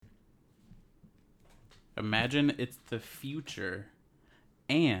Imagine it's the future,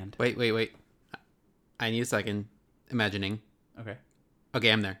 and Wait. I need a second. Imagining.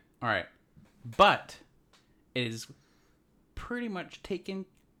 okay, I'm there. all right, but it is pretty much taken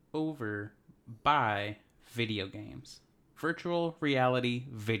over by video games, virtual reality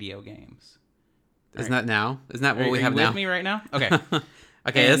video games. Isn't that now? Isn't that what Are we have you now? with me right now? Okay.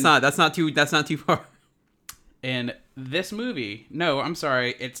 Okay, And- that's not too far. And this movie, no, I'm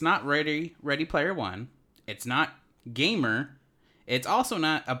sorry, it's not Ready Player One. It's not Gamer. It's also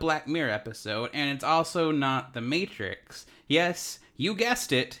not a Black Mirror episode, and it's also not The Matrix. Yes, you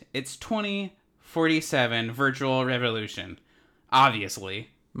guessed it. It's 2047 Virtual Revolution.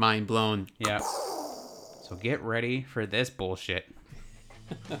 Obviously. Mind blown. Yeah. So get ready for this bullshit.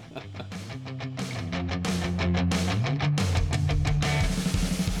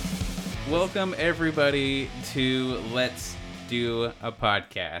 Welcome, everybody, to Let's Do a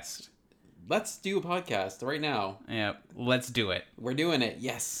Podcast. Let's do a podcast right now. Yeah, let's do it. We're doing it.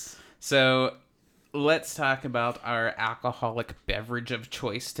 Yes. So, let's talk about our alcoholic beverage of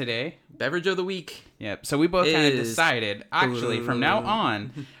choice today. Beverage of the week. Yep. So we both kind of Is- decided, actually, from now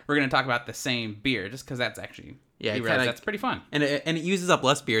on, we're going to talk about the same beer, just because that's actually, Yeah, we it realize kinda- that's pretty fun. And it uses up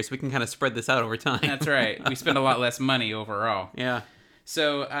less beer, so we can kind of spread this out over time. That's right. We spend a lot less money overall. Yeah.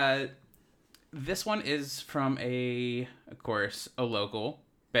 So, this one is from of course, a local,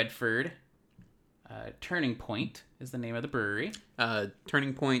 Bedford. Turning Point is the name of the brewery.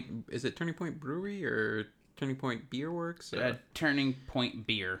 Turning Point. Is it Turning Point Brewery or Turning Point Beer Works? Turning Point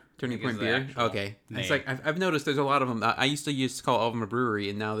Beer. Turning I think Point is the Beer. actual Okay. It's name. like I've noticed there's a lot of them. I used to call all of them a brewery,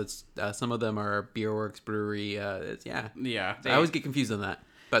 and now that's some of them are Beer Works Brewery. Yeah. I always get confused on that.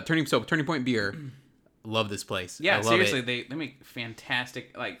 But Turning Point Beer. Love this place. Yeah, I love seriously, it. they make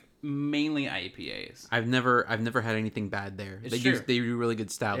fantastic, like, mainly IPAs. I've never had anything bad there. It's They true. they do really good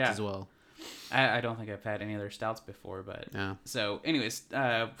stouts Yeah. as well. I don't think I've had any other stouts before, but Yeah. so anyways,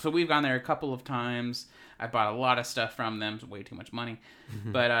 so we've gone there a couple of times. I bought a lot of stuff from them, way too much money.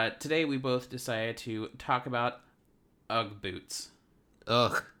 But today we both decided to talk about UGG boots.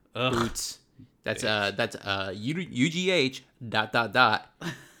 Ugh. Ugh. Boots. That's UGH ...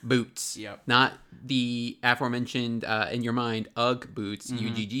 boots. Yep. Not the aforementioned in your mind UGG boots,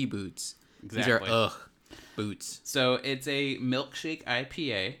 UGG boots. Exactly. These are boots. So it's a milkshake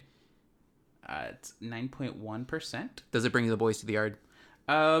IPA. It's 9.1%. Does it bring the boys to the yard?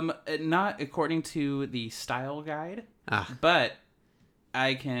 Not according to the style guide, Ah. but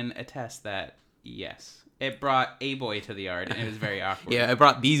I can attest that yes, it brought a boy to the yard, and it was very awkward. Yeah, I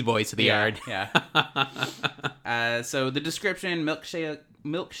brought these boys to the yard. Yeah. So the description: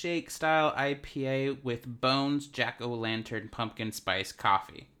 milkshake style IPA with Bones Jack-o'-lantern pumpkin spice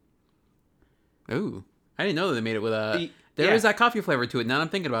coffee. Ooh, I didn't know that they made it with a. There Yeah. is that coffee flavor to it. Now that I'm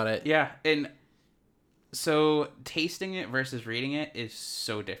thinking about it. Yeah, and so tasting it versus reading it is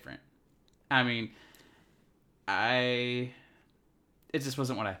so different. I mean, it just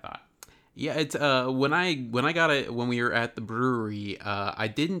wasn't what I thought. Yeah, it's when I got it when we were at the brewery, I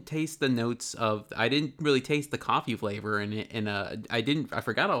didn't taste the notes of. I didn't really taste the coffee flavor in it, and I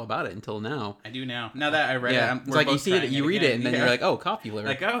forgot all about it until now. I do now. Now that I read Yeah, it, it's like you see it, you read it, and then you're like, oh, coffee flavor.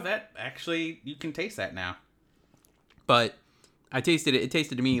 like, oh, that actually you can taste that now. But I tasted it. It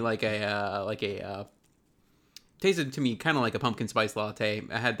tasted to me tasted to me kind of like a pumpkin spice latte.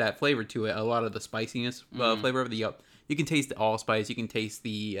 It had that flavor to it. A lot of the spiciness flavor of the. You can taste the allspice. You can taste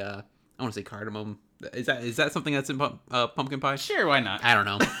the. I want to say cardamom. Is that something that's in pumpkin pie? Sure, why not? I don't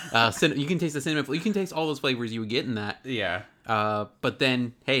know. You can taste the cinnamon. You can taste all those flavors you would get in that. Yeah. But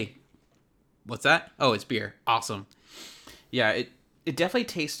then, hey, what's that? Oh, it's beer. Awesome. Yeah, it definitely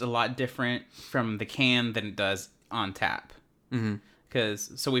tastes a lot different from the can than it does on tap. Mm-hmm.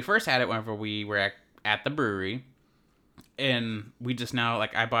 So we first had it whenever we were at the brewery, and we just now,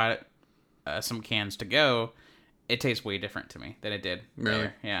 like, I bought some cans to go. It tastes way different to me than it did Really?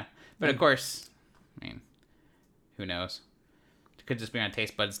 there. Yeah. But of course, I mean, who knows? It could just be on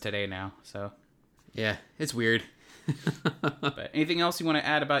taste buds today now, so. Yeah, it's weird. But anything else you want to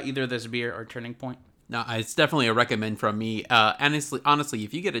add about either this beer or Turning Point? No, it's definitely a recommend from me. Honestly,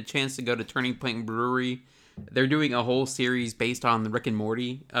 if you get a chance to go to Turning Point Brewery, they're doing a whole series based on the Rick and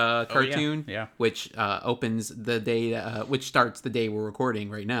Morty cartoon, yeah. which opens the day, which starts the day we're recording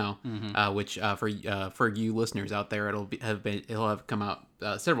right now. Which for you listeners out there, it'll have come out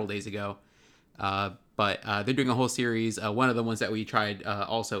several days ago. But they're doing a whole series. One of the ones that we tried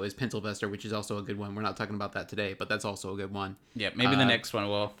also is Pencilvester, which is also a good one. We're not talking about that today, but that's also a good one. Yeah, maybe the next one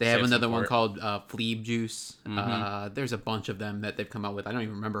will. They have save some another one for it. called Fleeb Juice. There's a bunch of them that they've come out with. I don't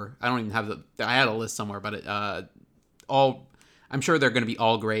even remember. I don't even have I had a list somewhere, but I'm sure they're going to be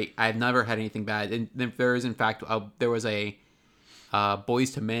all great. I've never had anything bad. And there is, in fact, there was a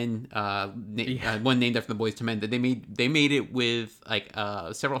Boys to Men, one named after the Boys to Men, that they made it with like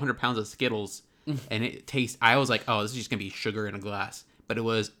several hundred pounds of Skittles, and it tastes. I was like, oh, this is just gonna be sugar in a glass, but it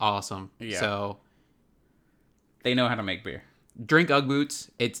was awesome. Yeah. So they know how to make beer. drink Ugg boots.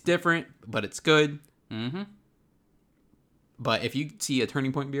 It's different, but it's good. Mm-hmm. But if you see a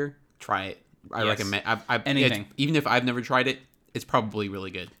Turning Point beer, try it. I recommend. Anything, even if I've never tried it, it's probably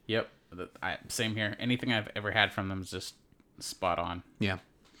really good. Yep. Same here. Anything I've ever had from them is just spot on. Yeah.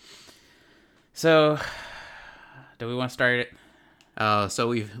 So, do we want to start it? So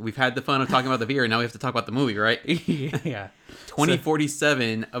we've had the fun of talking about the beer, and now we have to talk about the movie, right? Yeah.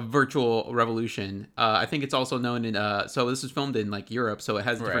 2047, A Virtual Revolution. I think it's also known in. So this was filmed in like Europe, so it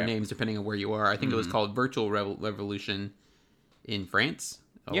has different names depending on where you are. I think it was called Virtual Revolution in France.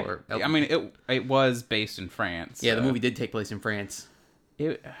 Or I mean, it was based in France. Yeah, the movie did take place in France.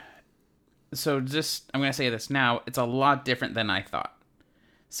 So just, I'm going to say this now, it's a lot different than I thought.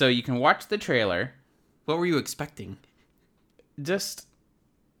 So you can watch the trailer. What were you expecting? Just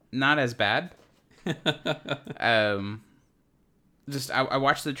not as bad. I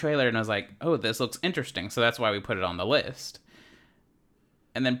watched the trailer and I was like, oh, this looks interesting. So that's why we put it on the list.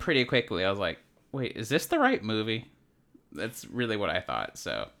 And then pretty quickly I was like, wait, is this the right movie? That's really what I thought.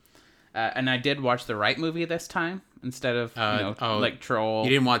 So, and I did watch the right movie this time instead of like Troll. You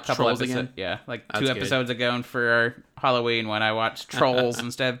didn't watch Trolls again? Yeah, like That's 2 episodes ago, and for our Halloween when I watched Trolls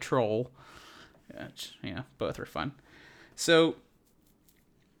instead of Troll. Yeah, both were fun. So,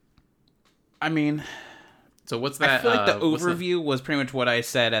 I mean, so what's that? I feel like the overview was pretty much what I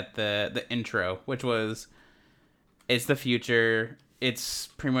said at the intro, which was, it's the future. It's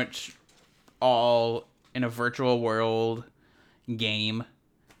pretty much all in a virtual world game.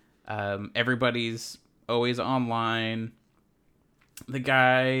 Everybody's always online. The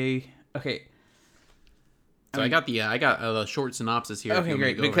guy, okay. So I got a short synopsis here. Okay,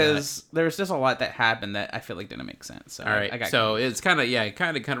 great, because there's just a lot that happened that I feel like didn't make sense. So all right, it's kind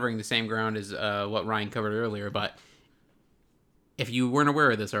of covering the same ground as what Ryan covered earlier. But if you weren't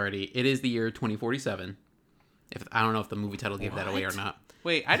aware of this already, it is the year 2047. I don't know if the movie title gave that away or not.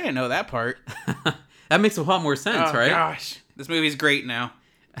 Wait, I didn't know that part. That makes a lot more sense, right? Gosh, this movie's great now.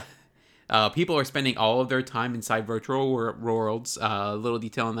 People are spending all of their time inside virtual worlds. Little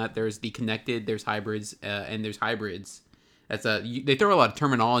detail on that: there's the connected, there's hybrids, and there's hybrids. They throw a lot of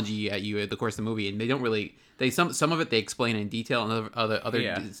terminology at you at the course of the movie, and they don't really. Some of it they explain in detail, and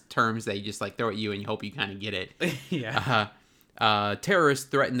other terms they just like throw at you, and you hope you kind of get it. Yeah. Terrorists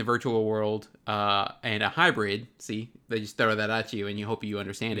threaten the virtual world, and a hybrid. See, they just throw that at you, and you hope you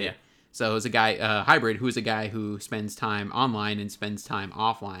understand it. So it's a guy, hybrid, who is a guy who spends time online and spends time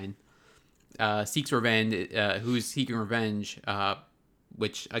offline. Seeks revenge, who's seeking revenge,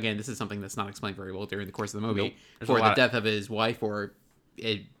 which, again, this is something that's not explained very well during the course of the movie, for the death of his wife or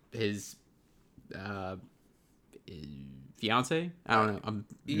his fiance? I don't know. I'm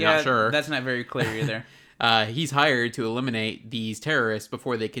not sure. That's not very clear either. He's hired to eliminate these terrorists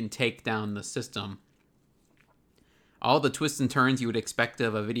before they can take down the system. All the twists and turns you would expect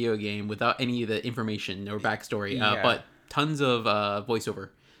of a video game without any of the information or backstory, but tons of voiceover.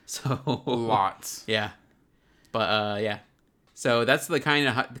 So lots. Yeah. But yeah. So that's the kind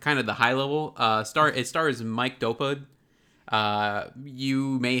of the high level. It stars Mike Dopud.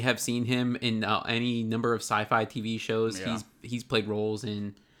 You may have seen him in any number of sci-fi TV shows. Yeah. He's played roles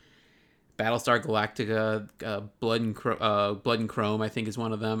in Battlestar Galactica, Blood and Chrome, I think, is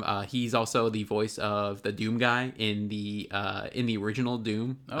one of them. He's also the voice of the Doom guy in the original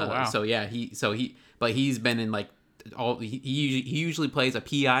Doom. Oh wow! So yeah, he's been in like all. He usually plays a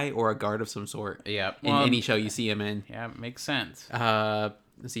PI or a guard of some sort. Yeah, in any show you see him in. Yeah, it makes sense.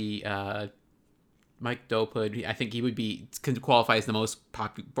 Let's see. Mike Dopud, I think he would qualify as the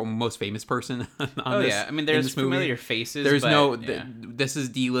most famous person on this. Yeah, I mean, there's familiar faces. There's this is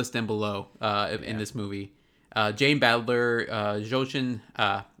D-list and below in this movie. Jane Badler, Jochen,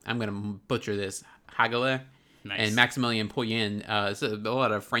 I'm gonna butcher this, Hagele, and Maximilian Poyen. So a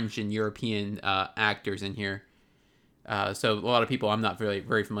lot of French and European actors in here. So a lot of people I'm not very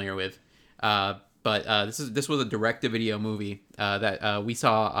very familiar with. But this was a direct-to-video movie that we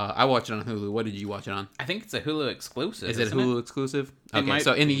saw. I watched it on Hulu. What did you watch it on? I think it's a Hulu exclusive. Is it a Hulu exclusive? Okay,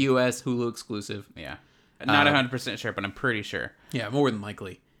 so in the U.S., Hulu exclusive. Yeah. Not 100% sure, but I'm pretty sure. Yeah, more than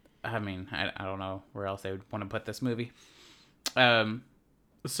likely. I mean, I don't know where else they would want to put this movie.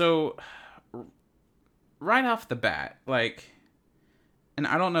 So, right off the bat, like, and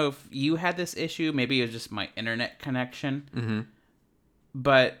I don't know if you had this issue. Maybe it was just my internet connection. Mm-hmm.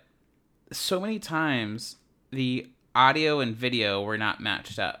 But so many times the audio and video were not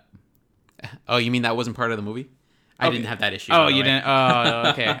matched up. Oh, you mean that wasn't part of the movie? I didn't have that issue. Oh, you didn't?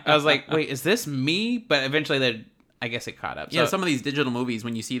 Oh, okay. I was like, wait, is this me? But eventually, I guess it caught up. Yeah, So, some of these digital movies,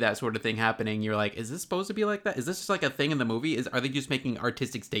 when you see that sort of thing happening, you're like, is this supposed to be like that? Is this just like a thing in the movie? Are they just making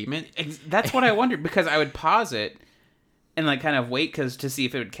artistic statement? that's what I wondered, because I would pause it and like kind of wait to see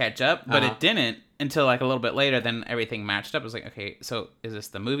if it would catch up, but it didn't until like a little bit later. Then everything matched up. I was like, okay, so is this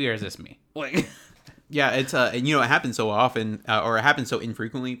the movie or is this me? Like, Yeah, it's and it happens so often, or it happens so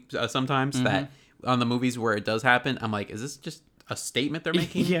infrequently sometimes that on the movies where it does happen, I'm like, is this just a statement they're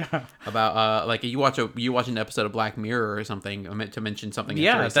making? Yeah. About like you watch an episode of Black Mirror or something, to mention something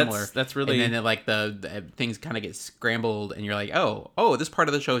that's very similar. That's really. And then like the things kind of get scrambled, and you're like, oh, this part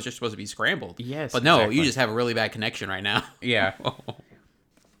of the show is just supposed to be scrambled. Yes, but no, exactly. you just have a really bad connection right now. Yeah.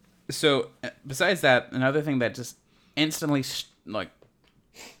 So besides that, another thing that just instantly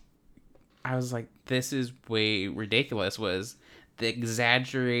I was like, this is way ridiculous, was the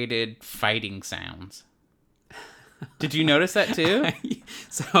exaggerated fighting sounds. Did you notice that too?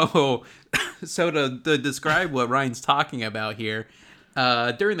 So to describe what Ryan's talking about here,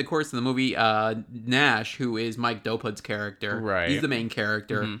 during the course of the movie, Nash, who is Mike Dopud's character, right? He's the main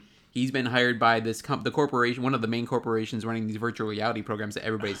character. Mm-hmm. He's been hired by the corporation, one of the main corporations running these virtual reality programs that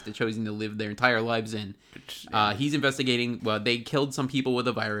everybody's chosen to live their entire lives in. He's investigating. Well, they killed some people with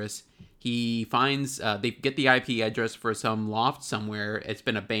a virus. He finds they get the IP address for some loft somewhere. It's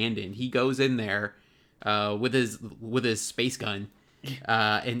been abandoned. He goes in there with his space gun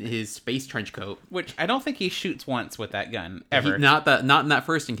and his space trench coat. Which I don't think he shoots once with that gun ever. Not in that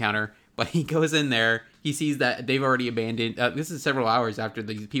first encounter, but he goes in there. He sees that they've already abandoned. This is several hours after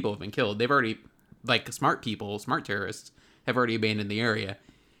these people have been killed. They've already, like, smart terrorists have already abandoned the area.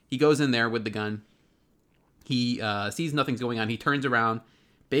 He goes in there with the gun. He sees nothing's going on. He turns around.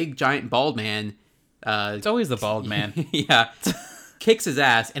 Big, giant, bald man. It's always the bald man. Yeah. Kicks his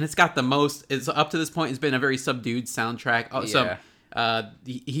ass, and it's got the most. It's up to this point. It's been a very subdued soundtrack. Yeah.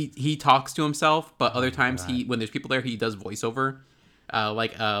 He talks to himself, but other times when there's people there, he does voiceover,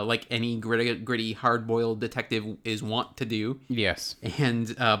 like any gritty, hard-boiled detective is wont to do. Yes.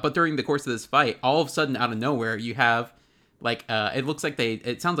 And but during the course of this fight, all of a sudden, out of nowhere, you have like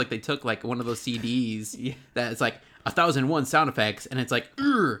it sounds like they took like one of those CDs that it's like 1,001 sound effects, and it's like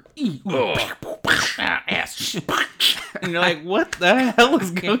ass. And you're like, what the hell is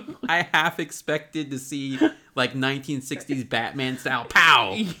going on? I half expected to see like 1960s Batman style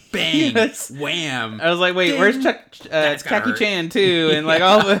pow, bang, wham. I was like, wait, where's Jackie Chan too? And like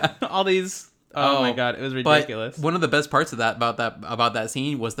all these. Oh my god, it was ridiculous. But one of the best parts of about that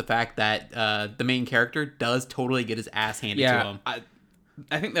scene was the fact that the main character does totally get his ass handed to him.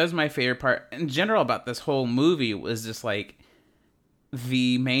 I think that was my favorite part in general about this whole movie, was just like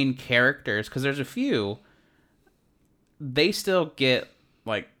the main characters, because there's a few, they still get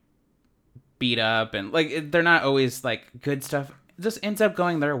like beat up, and like they're not always like good stuff. It just ends up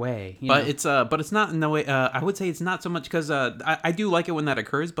going their way. But it's not in the way. I would say it's not so much because I do like it when that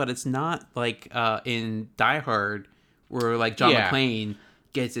occurs, but it's not like in Die Hard where like John McClane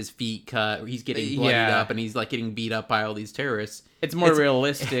gets his feet cut, or he's getting bloodied up, and he's like getting beat up by all these terrorists. It's more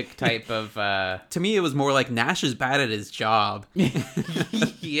realistic type of. To me, it was more like Nash is bad at his job.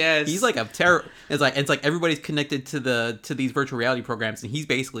 Yes, he's like a terror. It's like everybody's connected to these virtual reality programs, and he's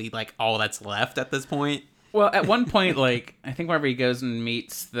basically like all that's left at this point. Well, at one point, like I think whenever he goes and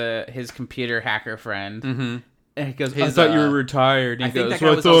meets his computer hacker friend. Mm-hmm. And he goes, I thought you were retired. And he goes, I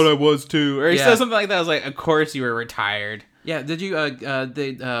thought I was too. Or he says something like that. I was like, of course you were retired. Yeah, did you?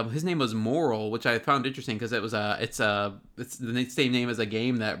 His name was Moral, which I found interesting because it was it's the same name as a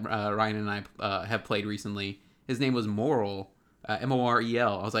game that Ryan and I have played recently. His name was Moral,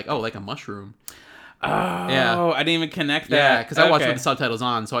 Morel. I was like, oh, like a mushroom. Oh, yeah. I didn't even connect that. Yeah, because I watched with the subtitles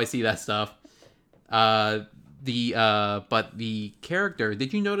on, so I see that stuff. But the character,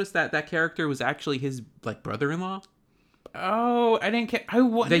 did you notice that character was actually his like brother-in-law? Oh, I didn't care. I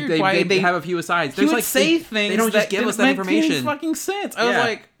wondered why they have a few asides. There's like say things. They don't just give us that information. Make fucking sense. I was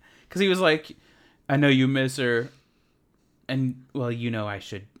like, because he was like, I know you miss her, and well,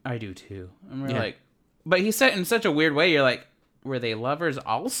 I do too. And we're like, but he said it in such a weird way. You're like, were they lovers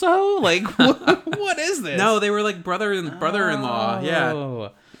also? Like, what is this? No, they were like brother-in-law. Yeah.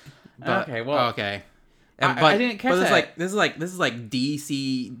 But, okay. Well. Okay. I didn't catch that. This is like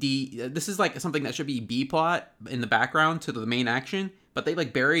DC. This is like something that should be B plot in the background to the main action, but they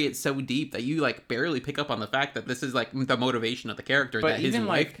like bury it so deep that you like barely pick up on the fact that this is like the motivation of the character, but that his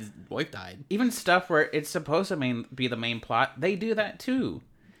wife died. Even stuff where it's supposed to be the main plot, they do that too.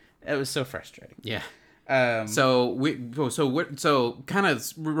 It was so frustrating. Yeah. So kind of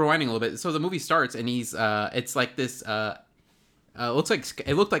rewinding a little bit. So the movie starts and he's it's like this it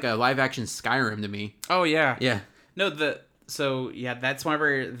looked like a live action Skyrim to me. Oh yeah. Yeah. No, that's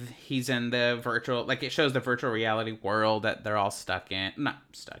whenever he's in the virtual, like it shows the virtual reality world that they're all stuck in. Not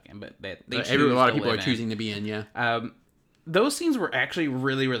stuck in, but they a lot of people are choosing to be in. Yeah. Those scenes were actually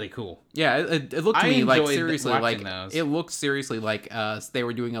really, really cool. Yeah, it looked to me like seriously like those. It looked seriously like they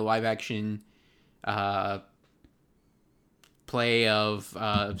were doing a live action play of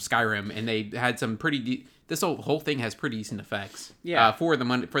Skyrim, and they had some pretty. This whole thing has pretty decent effects. Yeah. For the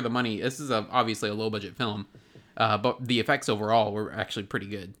money, this is obviously a low budget film, but the effects overall were actually pretty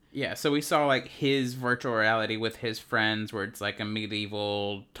good. Yeah. So we saw like his virtual reality with his friends, where it's like a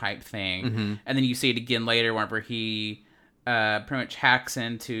medieval type thing, and then you see it again later, whenever he pretty much hacks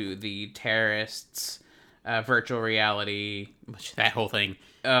into the terrorists' virtual reality. That whole thing.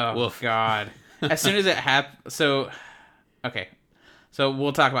 Oh, Wolf. God. As soon as it happened. So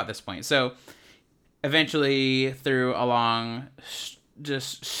we'll talk about this point. So eventually, through a long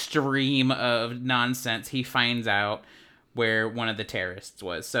just stream of nonsense, he finds out where one of the terrorists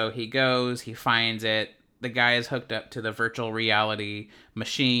was. So he goes, he finds it. The guy is hooked up to the virtual reality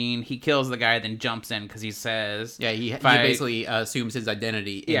machine. He kills the guy, then jumps in because he says... Yeah, he basically assumes his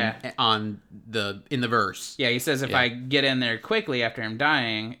identity in the verse. Yeah, he says if I get in there quickly after him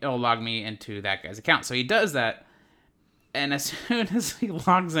dying, it'll log me into that guy's account. So he does that, and as soon as he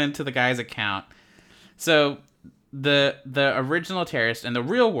logs into the guy's account... So the original terrorist in the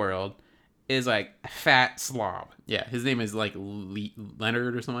real world is like a fat slob. Yeah, his name is like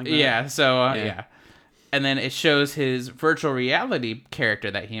Leonard or something like that. Yeah, so yeah. And then it shows his virtual reality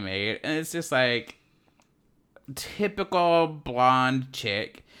character that he made, and it's just like typical blonde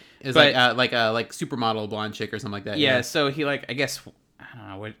chick. It's like supermodel blonde chick or something like that. Yeah, so he I guess I don't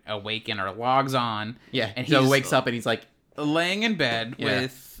know, would awaken or logs on. Yeah, and he wakes up and he's like laying in bed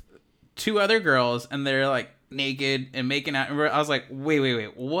with two other girls, and they're like naked and making out. And I was like,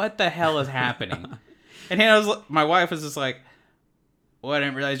 wait, what the hell is happening? And my wife was just like, well, I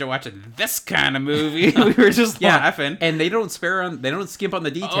didn't realize you're watching this kind of movie. We were just laughing. And they don't skimp on the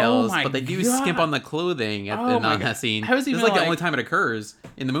details, but they do skimp on the clothing in that scene. I was even it's like the only time it occurs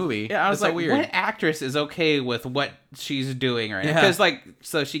in the movie. Yeah, I was like, so weird. What actress is okay with what she's doing right now? Because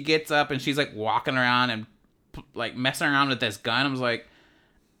so she gets up and she's like walking around and like messing around with this gun. I was like,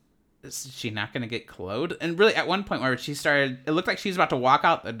 is she not going to get clothed? And really, at one point where she started, it looked like she's about to walk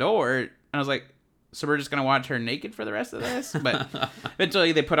out the door. And I was like, so we're just going to watch her naked for the rest of this? But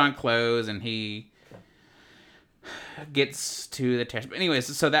eventually they put on clothes and he gets to the test. But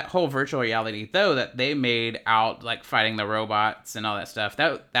anyways, so that whole virtual reality, though, that they made out like fighting the robots and all that stuff,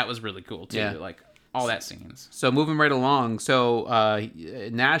 that was really cool, too. Yeah. Like all that scenes. So moving right along. So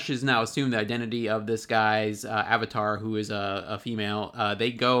Nash has now assumed the identity of this guy's avatar, who is a female.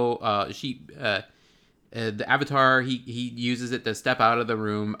 They go, the avatar, he uses it to step out of the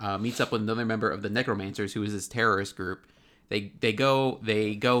room, meets up with another member of the Necromancers, who is this terrorist group. They go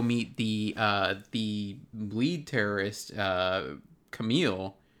meet the lead terrorist,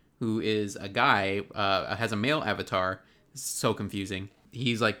 Camille, who is a guy, has a male avatar. It's so confusing.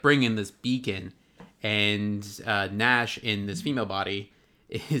 He's like bringing this beacon, and Nash in this female body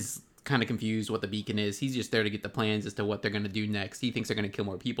is kind of confused what the beacon is. He's just there to get the plans as to what they're going to do next. He thinks they're going to kill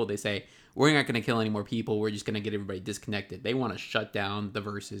more people. They say, we're not going to kill any more people. We're just going to get everybody disconnected. They want to shut down the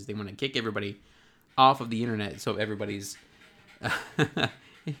verses. They want to kick everybody off of the internet so everybody's...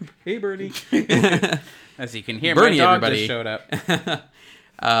 Hey, Bernie. As you can hear, Bernie, my dog everybody. just showed up.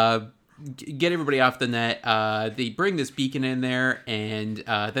 Get everybody off the net. They bring this beacon in there, and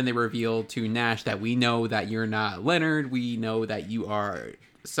then they reveal to Nash that we know that you're not Leonard. We know that you are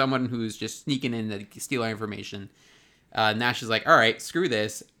someone who's just sneaking in to steal our information. Nash is like, all right, screw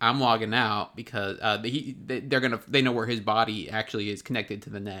this. I'm logging out because they know where his body actually is connected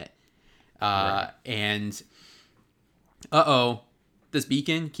to the net. Right. And this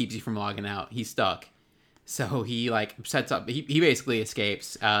beacon keeps you from logging out. He's stuck. So he sets up. He basically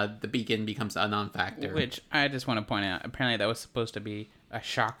escapes. The beacon becomes a non-factor. Which I just want to point out. Apparently, that was supposed to be a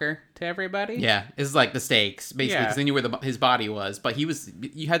shocker to everybody. Yeah, it's like the stakes basically, because they knew where his body was. But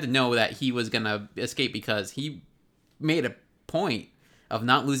you had to know that he was gonna escape because he made a point of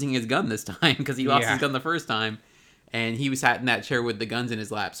not losing his gun this time because he lost his gun the first time, and he was sat in that chair with the guns in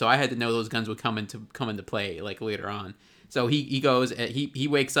his lap. So I had to know those guns would come into play like later on. So he goes, he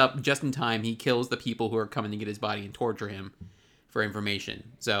wakes up just in time. He kills the people who are coming to get his body and torture him for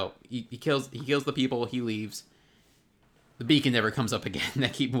information. So he kills the people. He leaves. The beacon never comes up again.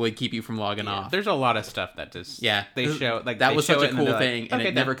 That would keep you from logging off. There's a lot of stuff that just they show like that they was show such a it cool and thing, and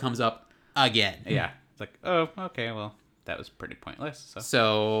it never comes up again. Yeah, like, oh, okay, well, that was pretty pointless.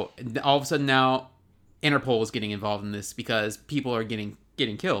 So all of a sudden now, Interpol is getting involved in this because people are getting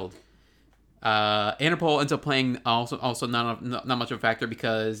killed. Interpol ends up playing also not much of a factor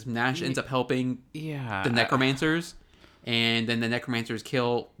because Nash ends up helping Yeah. the necromancers, and then the necromancers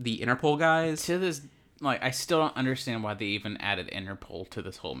kill the Interpol guys. To this, like, I still don't understand why they even added Interpol to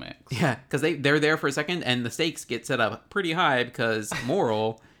this whole mix. Yeah, because they're there for a second, and the stakes get set up pretty high because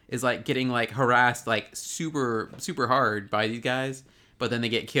Moral is like getting like harassed like super hard by these guys, but then they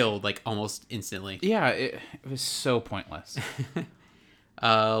get killed like almost instantly. Yeah, it was so pointless.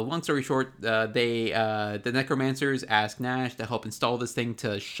 Long story short, the necromancers ask Nash to help install this thing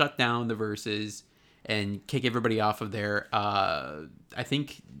to shut down the verses and kick everybody off of there. I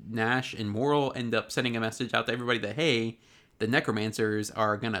think Nash and Moral end up sending a message out to everybody that, hey, the necromancers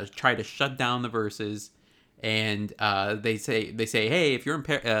are gonna try to shut down the verses, and they say, hey, if you're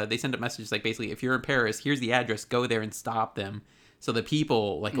in they send a message like basically, if you're in Paris, here's the address, go there and stop them. So the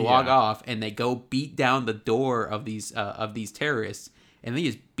people like log off and they go beat down the door of these terrorists. And they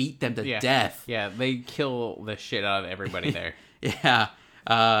just beat them to death. Yeah, they kill the shit out of everybody there. Yeah.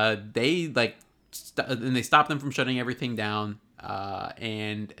 They like, and they stop them from shutting everything down.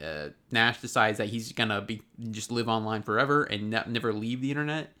 And Nash decides that he's gonna just live online forever and never leave the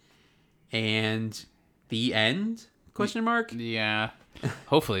internet. And the end? Question mark? Yeah.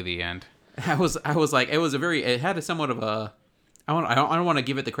 Hopefully the end. I was like, it had a somewhat of a, I don't want to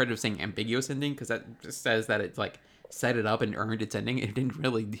give it the credit of saying ambiguous ending because that just says that it's like set it up and earned its ending. It didn't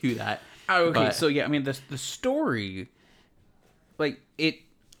really do that. Oh, okay, so yeah, I mean the story, like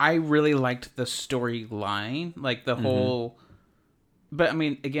I really liked the storyline, like the whole. But I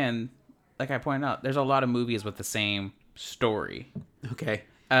mean, again, like I pointed out, there's a lot of movies with the same story. Okay.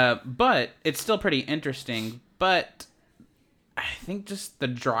 But it's still pretty interesting. But I think just the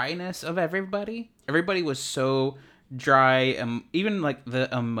dryness of everybody was so dry. Even like the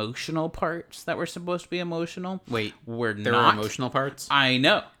emotional parts that were supposed to be emotional. Wait, were there not were emotional parts? I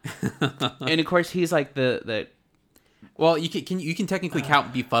know. And of course he's like the well, you can technically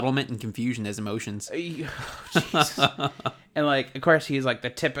count befuddlement and confusion as emotions. Jesus. And like of course he's like the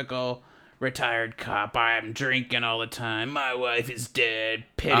typical retired cop. I'm drinking all the time. My wife is dead.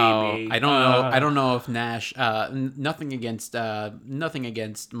 Pity me. I don't know if Nash. Nothing against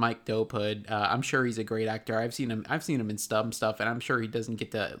Mike Dopehood. I'm sure he's a great actor. I've seen him in stuff, and I'm sure he doesn't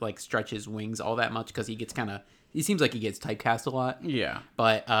get to like stretch his wings all that much because he gets he seems like he gets typecast a lot. Yeah.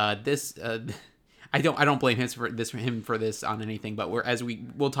 But this. I don't blame him for this on anything. But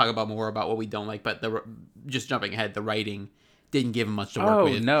we'll talk about more about what we don't like. But just jumping ahead, the writing didn't give him much to work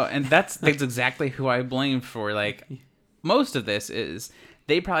with. Oh no, and that's exactly who I blame for. Like most of this is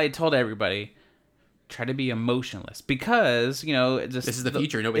they probably told everybody try to be emotionless because this is the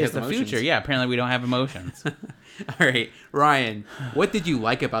future. Nobody has emotions. Future. Yeah, apparently we don't have emotions. All right, Ryan, what did you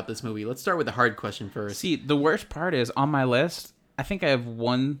like about this movie? Let's start with the hard question first. See, the worst part is on my list. I think I have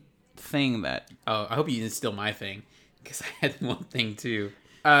one thing that. Oh, I hope you didn't steal my thing because I had one thing too.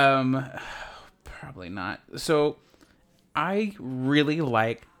 Probably not. So. I really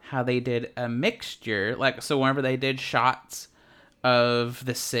like how they did a mixture. Like, so whenever they did shots of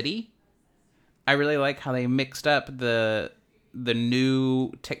the city, I really like how they mixed up the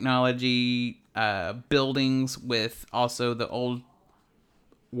new technology buildings with also the old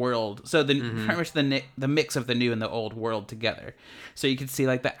world. So pretty much the mix of the new and the old world together. So you could see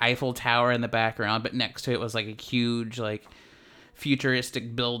like the Eiffel Tower in the background, but next to it was like a huge like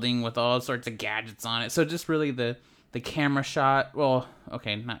futuristic building with all sorts of gadgets on it. So just really the camera shot. Well,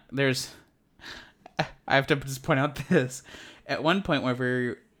 okay, I have to just point out this. At one point,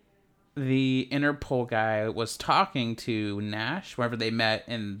 whenever the Interpol guy was talking to Nash, whenever they met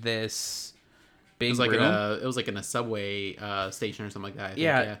in this big room. It was like in a subway station or something like that. I think,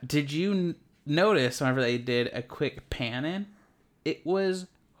 yeah. Did you notice whenever they did a quick pan in? It was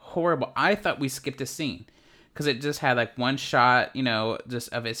horrible. I thought we skipped a scene because it just had like one shot,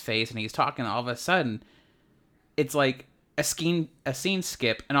 just of his face, and he's talking. All of a sudden, it's like a scene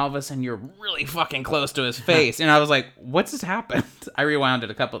skip, and all of a sudden you're really fucking close to his face, and I was like, "What's just happened?" I rewound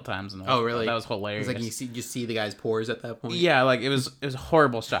it a couple of times, and really? That was hilarious. It's like you see the guy's pores at that point. Yeah, like it was a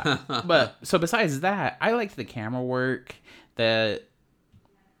horrible shot. But so besides that, I liked the camera work, the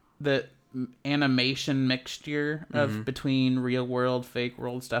animation mixture of between real world, fake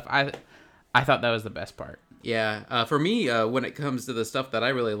world stuff. I thought that was the best part. Yeah, for me, when it comes to the stuff that I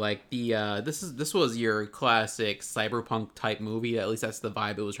really like, this was your classic cyberpunk type movie. At least that's the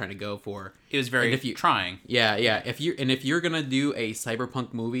vibe it was trying to go for. It was very trying. Yeah. If you're gonna do a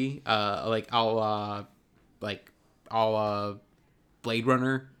cyberpunk movie, like Blade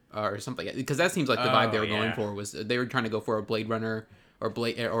Runner, or something, because that seems like the vibe they were going for. Was they were trying to go for a Blade Runner or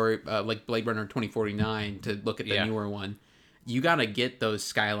like Blade Runner 2049 to look at the newer one. You gotta get those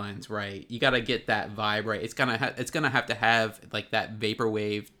skylines right. You gotta get that vibe right. It's gonna have to have like that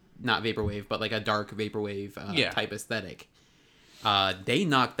not vaporwave, but like a dark vaporwave type aesthetic. They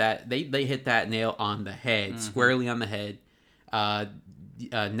knocked that. They hit that nail on the head, squarely on the head.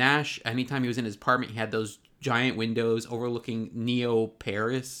 Nash, anytime he was in his apartment, he had those giant windows overlooking Neo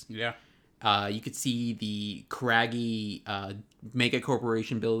Paris. Yeah. You could see the craggy mega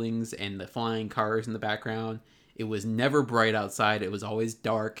corporation buildings and the flying cars in the background. It was never bright outside. It was always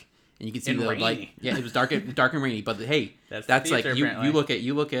dark, and you could see the rainy. light. Yeah, it was dark and rainy. But hey, that's like you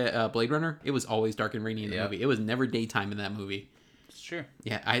look at Blade Runner. It was always dark and rainy in the movie. It was never daytime in that movie. It's true.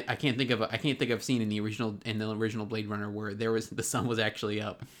 Yeah, I can't think of a scene in the original Blade Runner where the sun was actually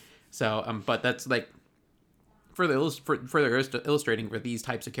up. So but that's like further illustrating for these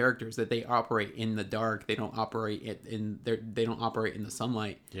types of characters that they operate in the dark. They don't operate in the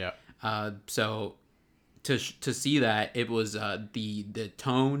sunlight. Yeah. So to see that, it was the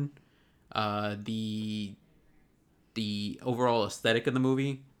tone, the overall aesthetic of the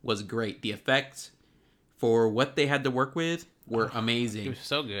movie was great. The effects for what they had to work with were amazing. It was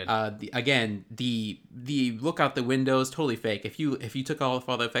so good. The look out the windows, totally fake. If you took off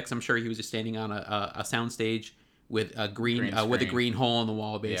all the effects, I'm sure he was just standing on a soundstage with a green hole in the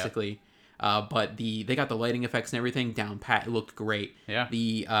wall, basically. Yeah. But they got the lighting effects and everything down pat. It looked great. Yeah.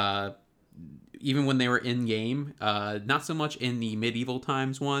 The even when they were in game, not so much in the medieval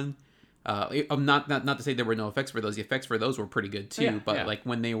times one. Not to say there were no effects for those. The effects for those were pretty good too. Like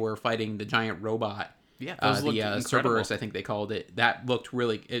when they were fighting the giant robot, the Cerberus, I think they called it. That looked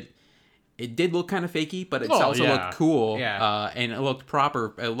really it did look kind of fakey, but it also looked cool. Yeah. And it looked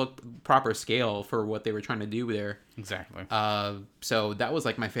proper. It looked proper scale for what they were trying to do there. Exactly. So that was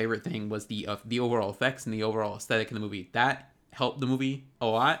like my favorite thing was the overall effects and the overall aesthetic in the movie. That helped the movie a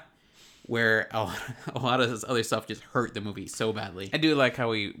lot. Where a lot of this other stuff just hurt the movie so badly. I do like how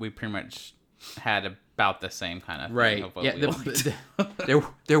we pretty much had about the same kind of thing. Right. Of what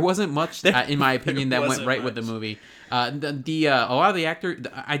there wasn't much, in my opinion, that went right with the movie. A lot of the actors,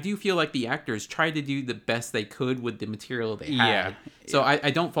 I do feel like the actors tried to do the best they could with the material they had. Yeah. So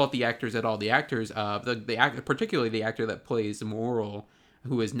I don't fault the actors at all. The actors, particularly the actor that plays Moral,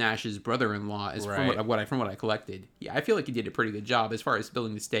 who is Nash's brother-in-law, is from what I collected. Yeah, I feel like he did a pretty good job as far as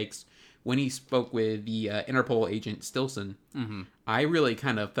building the stakes. When he spoke with the Interpol agent Stilson, I really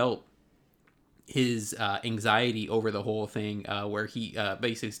kind of felt his anxiety over the whole thing, where he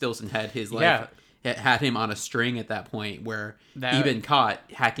basically Stilson had his life had him on a string at that point, where he been caught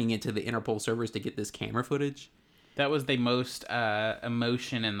hacking into the Interpol servers to get this camera footage. That was the most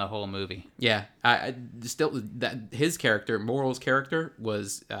emotion in the whole movie. Yeah, his character, Moral's character,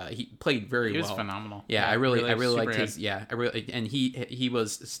 was he played very well. He was phenomenal. Yeah, I really liked his. Yeah, and he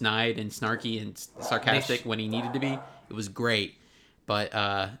was snide and snarky and sarcastic when he needed to be. It was great, but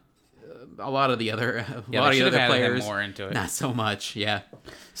a lot of the other players more into it. Not so much. Yeah.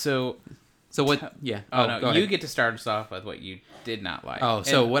 So what? Yeah. You get to start us off with what you did not like. Oh,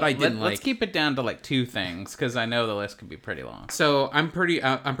 so what I didn't like. Let's keep it down to like two things because I know the list could be pretty long. So I'm pretty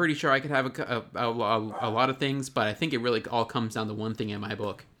sure I could have a lot of things, but I think it really all comes down to one thing in my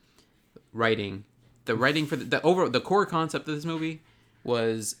book: writing. The writing for the core concept of this movie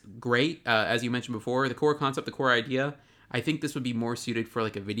was great, as you mentioned before. The core concept, the core idea. I think this would be more suited for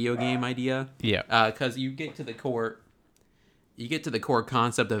like a video game idea. Yeah. Because you get to the core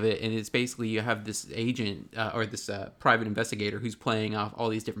concept of it, and it's basically you have this agent or this private investigator who's playing off all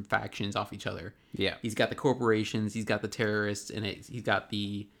these different factions off each other. Yeah, he's got the corporations, he's got the terrorists, and he's got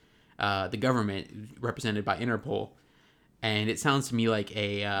the government represented by Interpol. And it sounds to me like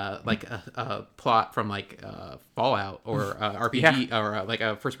a plot from like Fallout or RPG or like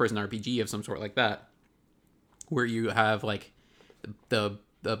a first person RPG of some sort like that, where you have like the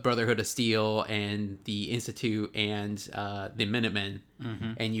Brotherhood of Steel and the Institute and the Minutemen,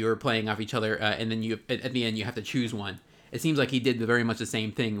 and you're playing off each other, and then at the end you have to choose one. It seems like he did very much the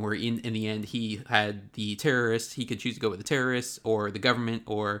same thing, where in the end he had the terrorists. He could choose to go with the terrorists or the government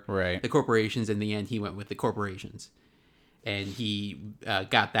or the corporations. In the end, he went with the corporations, and he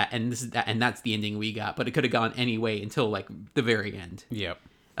got that. And that's the ending we got. But it could have gone any way until like the very end. Yep.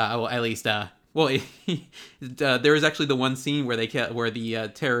 Well, at least. There was actually the one scene where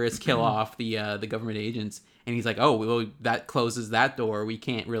the terrorists kill off the government agents, and he's like, "Oh, well, that closes that door. We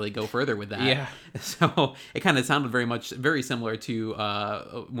can't really go further with that." Yeah. So it kind of sounded very similar to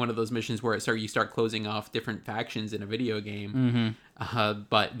one of those missions where you start closing off different factions in a video game.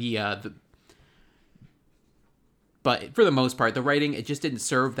 But But for the most part, the writing, it just didn't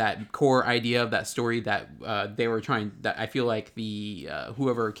serve that core idea of that story that they were trying. That I feel like the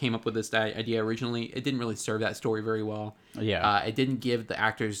whoever came up with this idea originally, it didn't really serve that story very well. Yeah. It didn't give the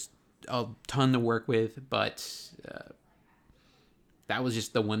actors a ton to work with, but that was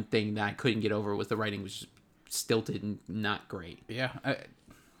just the one thing that I couldn't get over was the writing was just stilted and not great. Yeah.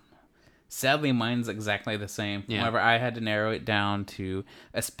 Sadly, mine's exactly the same. Yeah. However, I had to narrow it down to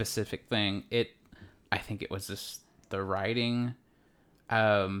a specific thing. I think it was just the writing.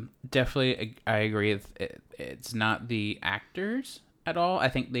 Definitely, I agree. It's not the actors at all. I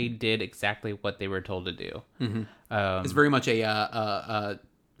think they did exactly what they were told to do. Mm-hmm. It's very much a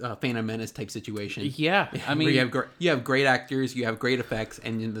Phantom Menace type situation. Yeah, I mean, where you have great actors, you have great effects,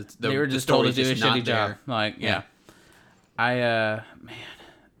 and they were just told to do a shitty job. Like, yeah. Man,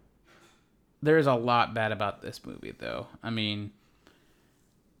 there's a lot bad about this movie, though. I mean,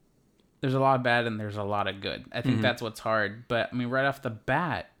 there's a lot of bad and there's a lot of good. I think that's what's hard. But, I mean, right off the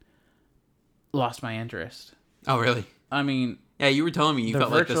bat, lost my interest. Oh, really? I mean... Yeah, you were telling me you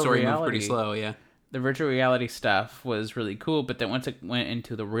felt like the story moved pretty slow, yeah. The virtual reality stuff was really cool, but then once it went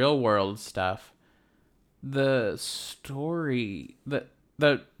into the real world stuff, the story,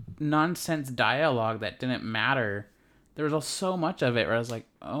 the nonsense dialogue that didn't matter, there was so much of it where I was like,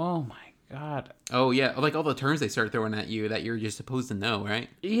 oh my God. Oh, yeah. Like all the terms they start throwing at you that you're just supposed to know, right?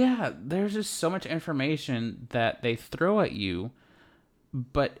 Yeah, there's just so much information that they throw at you,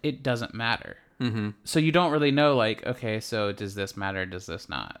 but it doesn't matter. Mm-hmm. So you don't really know, like, okay, so does this matter? Does this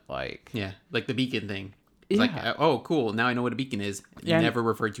not? Like, yeah, like the beacon thing. It's like, oh, cool. Now I know what a beacon is. Yeah, never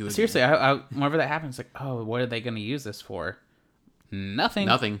referred to it. Seriously, I whenever that happens, like, oh, what are they going to use this for? Nothing.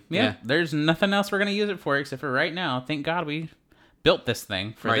 Nothing. Yeah. There's nothing else we're going to use it for except for right now. Thank God we built this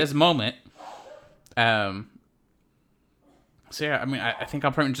thing for right. this moment. So yeah, I mean, I think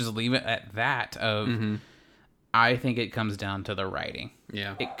I'll probably just leave it at that. I think it comes down to the writing.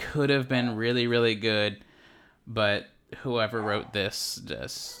 Yeah, it could have been really, really good, but whoever wrote this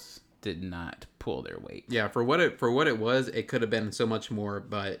just did not pull their weight. Yeah, for what it was, it could have been so much more,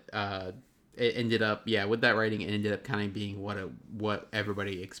 but it ended up, with that writing, it ended up kind of being what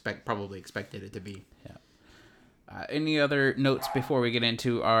everybody probably expected it to be. Yeah. Any other notes before we get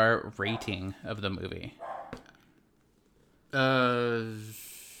into our rating of the movie?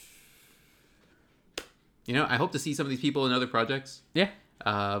 I hope to see some of these people in other projects. Yeah.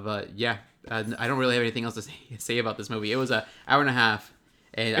 But yeah, I don't really have anything else to say about this movie. It was an hour and a half,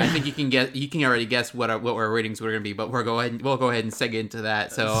 and I think you can already guess what our ratings were going to be. But we'll go ahead and seg into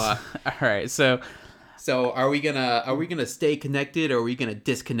that. So, all right. So are we gonna stay connected or are we gonna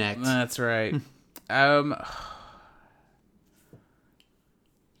disconnect? That's right.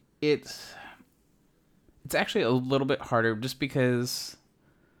 It's actually a little bit harder just because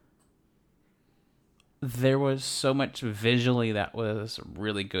there was so much visually that was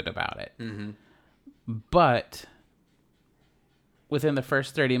really good about it. Mm-hmm. But within the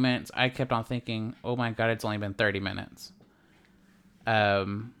first 30 minutes, I kept on thinking, oh my God, it's only been 30 minutes.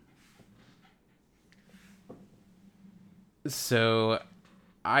 So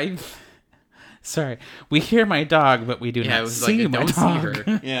sorry, we hear my dog, but we do not see my dog. See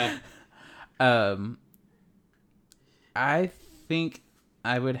her. Yeah. I think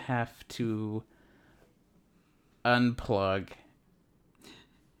I would have to unplug.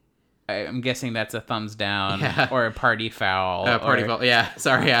 I'm guessing that's a thumbs down or a party foul. Party foul. Yeah,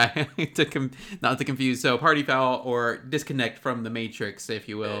 sorry, not to confuse. So party foul or disconnect from the Matrix, if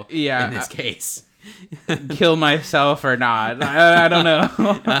you will. Yeah, in this case, kill myself or not. I don't know.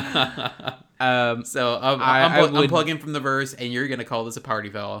 So I'm plugging from the verse, and you're gonna call this a party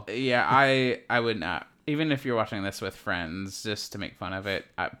foul. Yeah, I would not. Even if you're watching this with friends, just to make fun of it,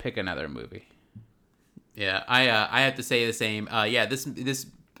 pick another movie. Yeah, I have to say the same. This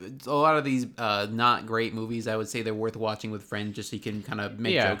a lot of these not great movies, I would say they're worth watching with friends just so you can kind of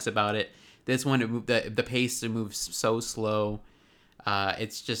make jokes about it. This one, the pace moves so slow.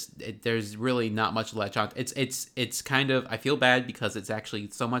 It's just there's really not much latch on. It's kind of, I feel bad because it's actually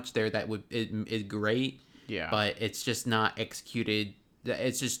so much there that is great. Yeah, but it's just not executed.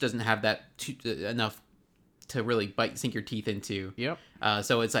 It just doesn't have that enough to really sink your teeth into. Yep.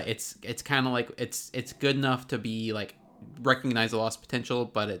 So it's like it's kind of like it's good enough to be like recognize the lost potential,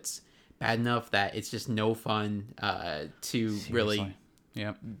 but it's bad enough that it's just no fun to Seriously. Really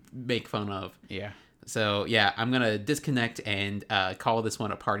make fun of. Yeah. So yeah, I'm gonna disconnect and call this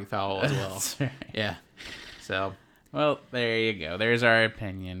one a party foul as well. Right. Yeah. So. Well, there you go. There's our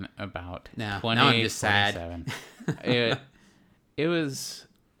opinion about 28, now I'm just sad. It was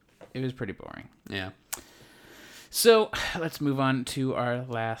pretty boring. Yeah. So let's move on to our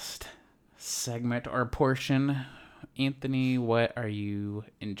last segment or portion Anthony, what are you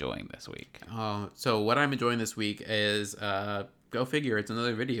enjoying this week? So what I'm enjoying this week is go figure, it's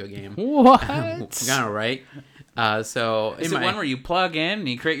another video game. What? Kind of right. So Is it one where you plug in and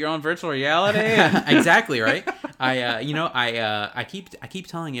you create your own virtual reality? Exactly right. I keep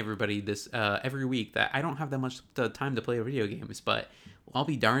telling everybody this every week that I don't have that much time to play video games, but I'll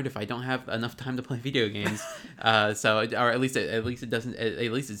be darned if I don't have enough time to play video games. Or at least it doesn't.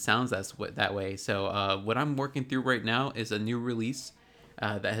 At least it sounds that way. So what I'm working through right now is a new release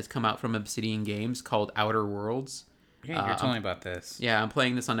that has come out from Obsidian Games called Outer Worlds. Yeah, you're telling me about this. Yeah, I'm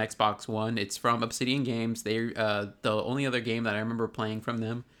playing this on Xbox One. It's from Obsidian Games. They the only other game that I remember playing from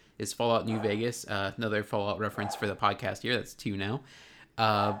them is Fallout New Vegas. Another Fallout reference for the podcast here. That's 2 now.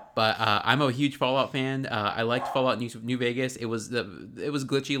 But I'm a huge Fallout fan. I liked Fallout New Vegas. It was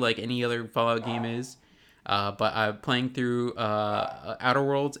glitchy like any other Fallout game is. But I'm playing through Outer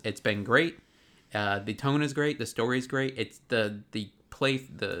Worlds. It's been great. The tone is great. The story is great. It's the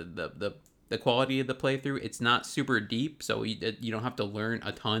quality of the playthrough. It's not super deep, so you don't have to learn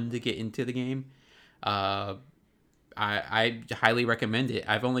a ton to get into the game. I highly recommend it.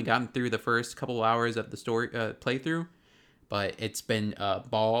 I've only gotten through the first couple hours of the story playthrough, but it's been a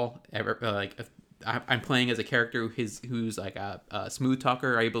ball. I'm playing as a character who's like a smooth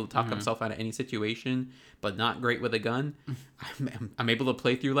talker, able to talk himself out of any situation, but not great with a gun. I'm able to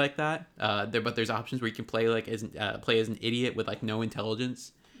play through like that. But there's options where you can play as an idiot with like no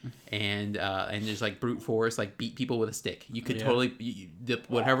intelligence. And just like brute force, like beat people with a stick. You could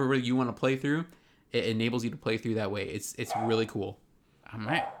whatever you want to play through, it enables you to play through that way. It's really cool. I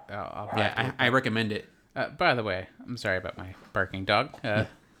might. I recommend it. By the way, I'm sorry about my barking dog.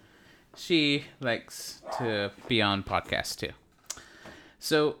 She likes to be on podcasts too.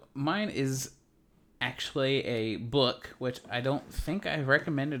 So mine is actually a book, which I don't think I've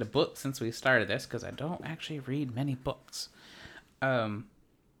recommended a book since we started this because I don't actually read many books.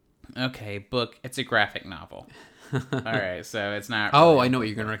 Okay, book. It's a graphic novel. All right, so it's not. Oh, I know what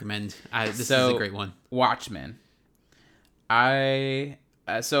you're going to recommend. This is a great one. Watchmen. I'm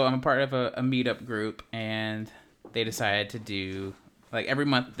a part of a meetup group, and they decided to do every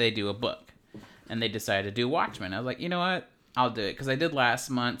month they do a book, and they decided to do Watchmen. I was like, you know what? I'll do it because I did last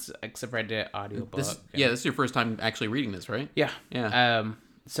month, except for I did an audiobook. This is your first time actually reading this, right? Yeah. Yeah.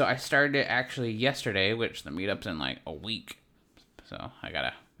 So I started it actually yesterday, which the meetup's in like a week. So I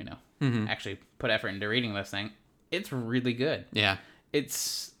gotta, actually put effort into reading this thing. It's really good. Yeah. It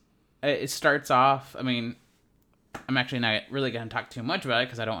starts off, I mean, I'm actually not really going to talk too much about it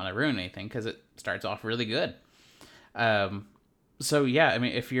because I don't want to ruin anything because it starts off really good. So yeah, I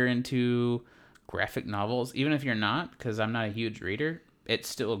mean, if you're into graphic novels, even if you're not, because I'm not a huge reader, it's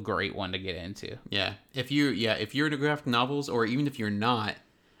still a great one to get into. Yeah. If you're into graphic novels, or even if you're not,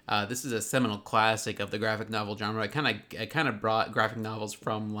 this is a seminal classic of the graphic novel genre. It kind of brought graphic novels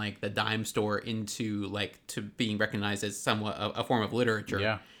from like the dime store into to being recognized as somewhat a form of literature.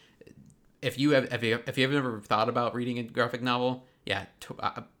 Yeah. If you have never thought about reading a graphic novel,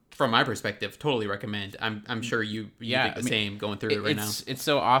 from my perspective, totally recommend. I'm sure you think the same going through it right now. It's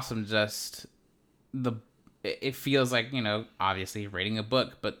so awesome. Just it feels like, obviously reading a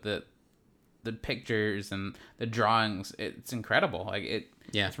book, but the pictures and the drawings, it's incredible.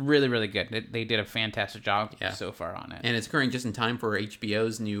 It's really, really good. They did a fantastic job so far on it. And it's occurring just in time for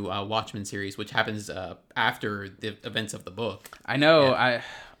HBO's new Watchmen series, which happens after the events of the book. I know. Yeah.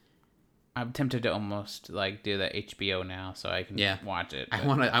 I'm tempted to almost do the HBO now so I can watch it. But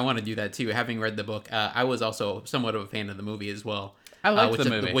I want to do that too. Having read the book, I was also somewhat of a fan of the movie as well. I like the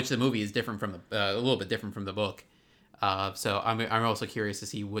movie, which the movie is different from a little bit different from the book. So I'm also curious to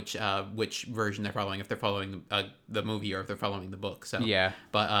see which version they're following, if they're following the movie or if they're following the book. So yeah,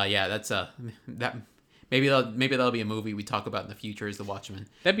 but that's that. Maybe that'll be a movie we talk about in the future, is The Watchmen.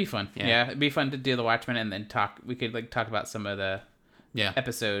 That'd be fun. Yeah, it'd be fun to do The Watchmen and then talk. We could talk about some of the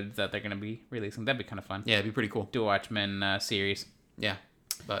episodes that they're going to be releasing. That'd be kind of fun. Yeah, it'd be pretty cool. Do a Watchmen series. Yeah,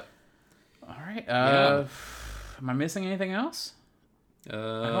 but all right. Am I missing anything else? I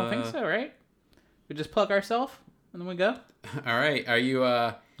don't think so. Right? We just plug ourselves and then we go. All right. Are you?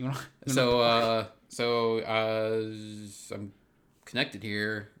 I'm connected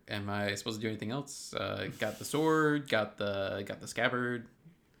here. Am I supposed to do anything else? Got the sword. Got the scabbard.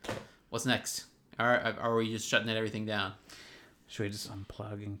 What's next? Are we just shutting everything down? Should we just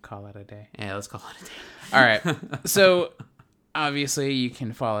unplug and call it a day? Yeah, let's call it a day. All right. So, obviously, you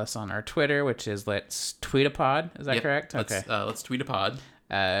can follow us on our Twitter, which is Let's Tweet a Pod. Is that correct? Okay. Let's Tweet a Pod.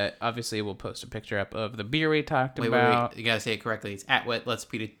 Obviously, we'll post a picture up of the beer we talked about. Wait. You gotta say it correctly. It's at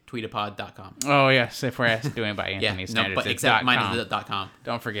let's-tweetapod.com. Oh, yes. If we're doing it by Anthony standards, but except mine is .com.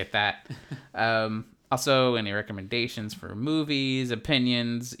 Don't forget that. Also, any recommendations for movies,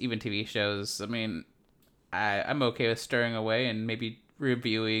 opinions, even TV shows. I mean, I'm okay with stirring away and maybe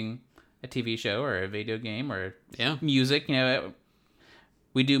reviewing a TV show or a video game or music. You know,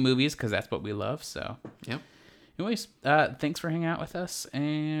 we do movies because that's what we love. So, Yep. Anyways, thanks for hanging out with us,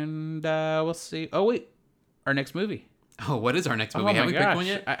 and we'll see. Oh wait, our next movie. Oh, what is our next movie? Oh Have my we picked one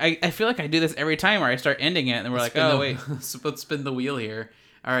yet? I feel like I do this every time where I start ending it, and we're like, oh wait. Let's spin the wheel here.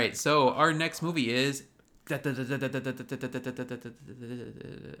 All right, so our next movie is. How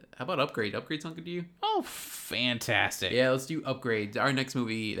about Upgrade? Upgrade sound good to you? Oh, fantastic. Yeah, let's do Upgrade. Our next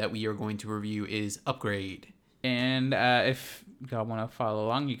movie that we are going to review is Upgrade. And if y'all want to follow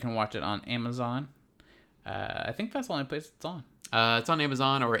along, you can watch it on Amazon. I think that's the only place it's on. It's on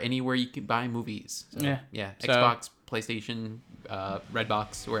Amazon or anywhere you can buy movies. So, yeah. Xbox, PlayStation,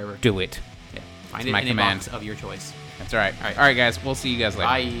 Redbox, wherever. Do it. Yeah, find It's my it in command. a box of your choice. That's all right. All right, guys. We'll see you guys later.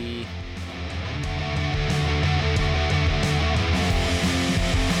 Bye.